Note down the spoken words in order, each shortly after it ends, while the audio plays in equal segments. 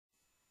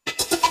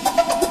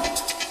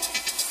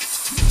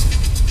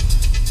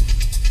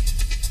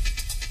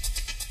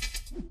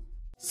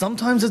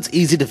Sometimes it's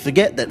easy to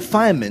forget that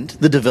Firemint,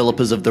 the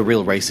developers of the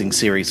Real Racing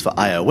series for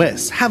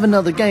iOS, have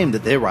another game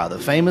that they're rather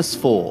famous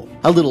for,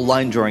 a little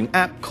line-drawing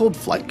app called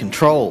Flight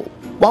Control.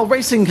 While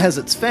racing has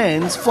its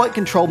fans, Flight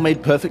Control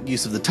made perfect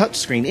use of the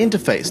touchscreen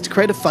interface to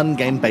create a fun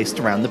game based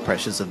around the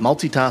pressures of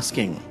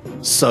multitasking.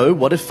 So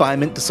what if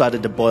Firemint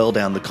decided to boil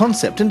down the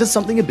concept into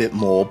something a bit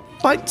more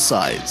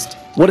bite-sized?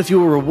 What if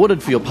you were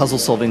rewarded for your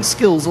puzzle-solving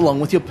skills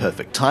along with your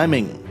perfect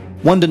timing?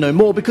 Wonder no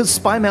more because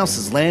Spy Mouse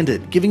has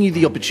landed, giving you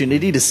the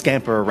opportunity to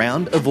scamper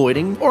around,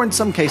 avoiding, or in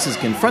some cases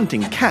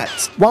confronting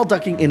cats, while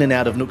ducking in and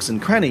out of nooks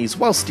and crannies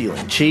while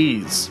stealing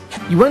cheese.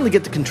 You only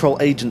get to control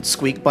Agent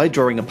Squeak by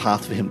drawing a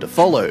path for him to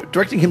follow,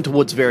 directing him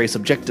towards various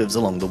objectives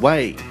along the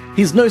way.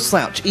 He's no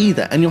slouch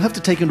either, and you'll have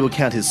to take into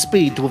account his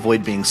speed to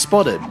avoid being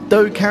spotted,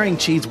 though carrying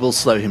cheese will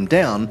slow him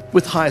down,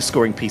 with higher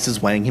scoring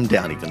pieces weighing him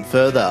down even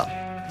further.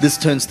 This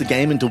turns the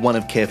game into one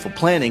of careful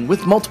planning,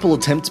 with multiple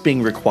attempts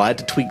being required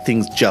to tweak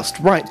things just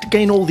right to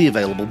gain all the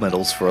available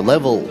medals for a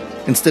level.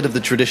 Instead of the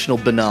traditional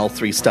banal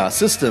 3-star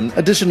system,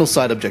 additional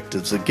side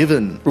objectives are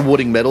given,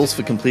 rewarding medals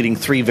for completing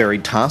 3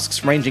 varied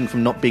tasks ranging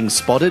from not being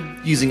spotted,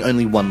 using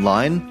only one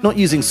line, not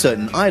using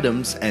certain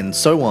items, and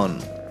so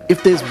on.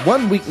 If there's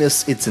one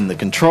weakness, it's in the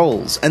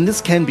controls, and this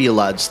can be a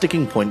large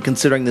sticking point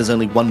considering there's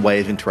only one way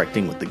of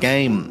interacting with the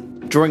game.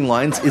 Drawing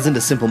lines isn't a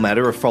simple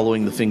matter of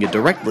following the finger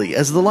directly,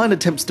 as the line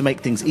attempts to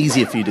make things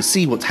easier for you to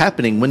see what's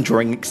happening when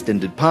drawing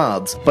extended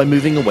paths by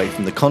moving away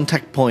from the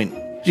contact point.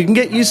 You can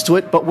get used to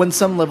it, but when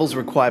some levels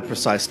require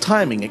precise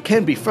timing, it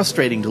can be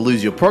frustrating to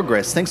lose your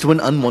progress thanks to an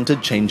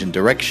unwanted change in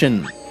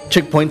direction.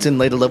 Checkpoints in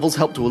later levels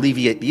help to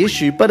alleviate the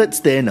issue, but it's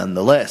there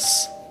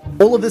nonetheless.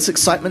 All of this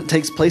excitement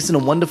takes place in a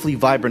wonderfully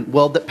vibrant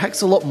world that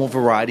packs a lot more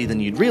variety than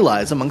you'd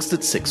realise amongst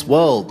its 6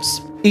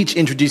 worlds. Each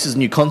introduces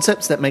new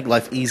concepts that make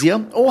life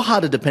easier, or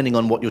harder depending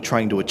on what you're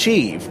trying to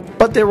achieve,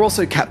 but they're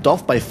also capped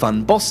off by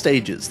fun boss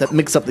stages that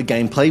mix up the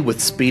gameplay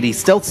with speedy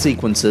stealth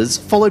sequences,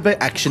 followed by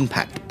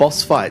action-packed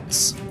boss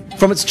fights.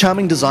 From its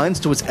charming designs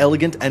to its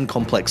elegant and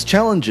complex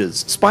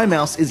challenges, Spy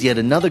Mouse is yet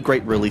another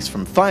great release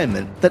from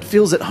Firemint that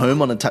feels at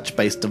home on a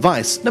touch-based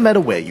device no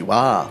matter where you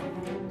are.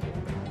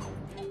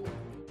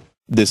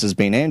 This has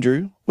been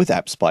Andrew with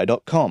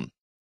AppSpy.com.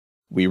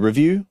 We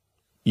review,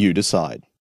 you decide.